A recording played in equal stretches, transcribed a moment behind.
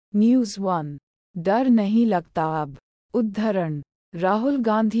News 1. Darr nahi lagta ab. Uddharan. Rahul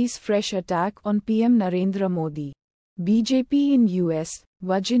Gandhi's fresh attack on PM Narendra Modi. BJP in US,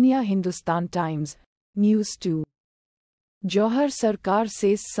 Virginia. Hindustan Times. News 2. Jawhar Sircar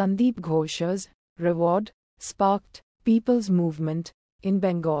says Sandip Ghosh's reward sparked people's movement in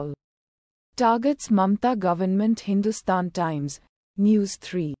Bengal. Targets Mamata government. Hindustan Times. News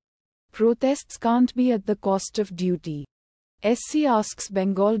 3. Protests can't be at the cost of duty. SC asks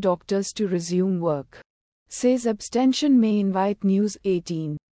Bengal doctors to resume work. Says abstention may invite. News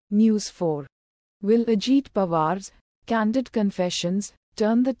 18. News 4. Will Ajit Pawar's candid confessions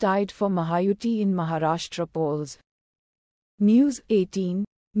turn the tide for Mahayuti in Maharashtra polls? News 18.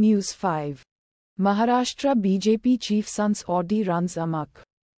 News 5. Maharashtra BJP chief son's Audi runs amok.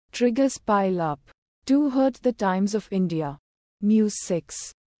 Triggers pile up. 2 hurt the Times of India. News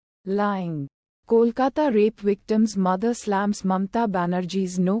 6. Lying. Kolkata rape victim's mother slams Mamata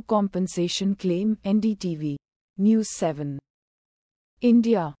Banerjee's no compensation claim. NDTV. News 7.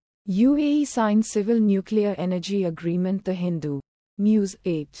 India. UAE signs civil nuclear energy agreement. The Hindu. News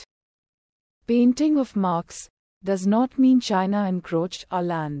 8. Painting of marks does not mean China encroached our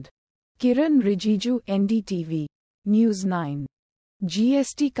land. Kiren Rijiju. NDTV. News 9.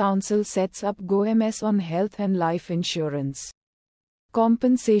 GST Council sets up GMT on health and life insurance.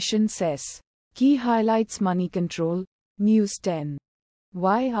 Compensation cess. Key highlights money control. News 10.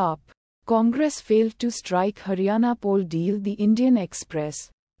 Why up? Congress failed to strike Haryana poll deal. The Indian Express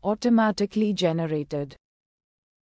automatically generated.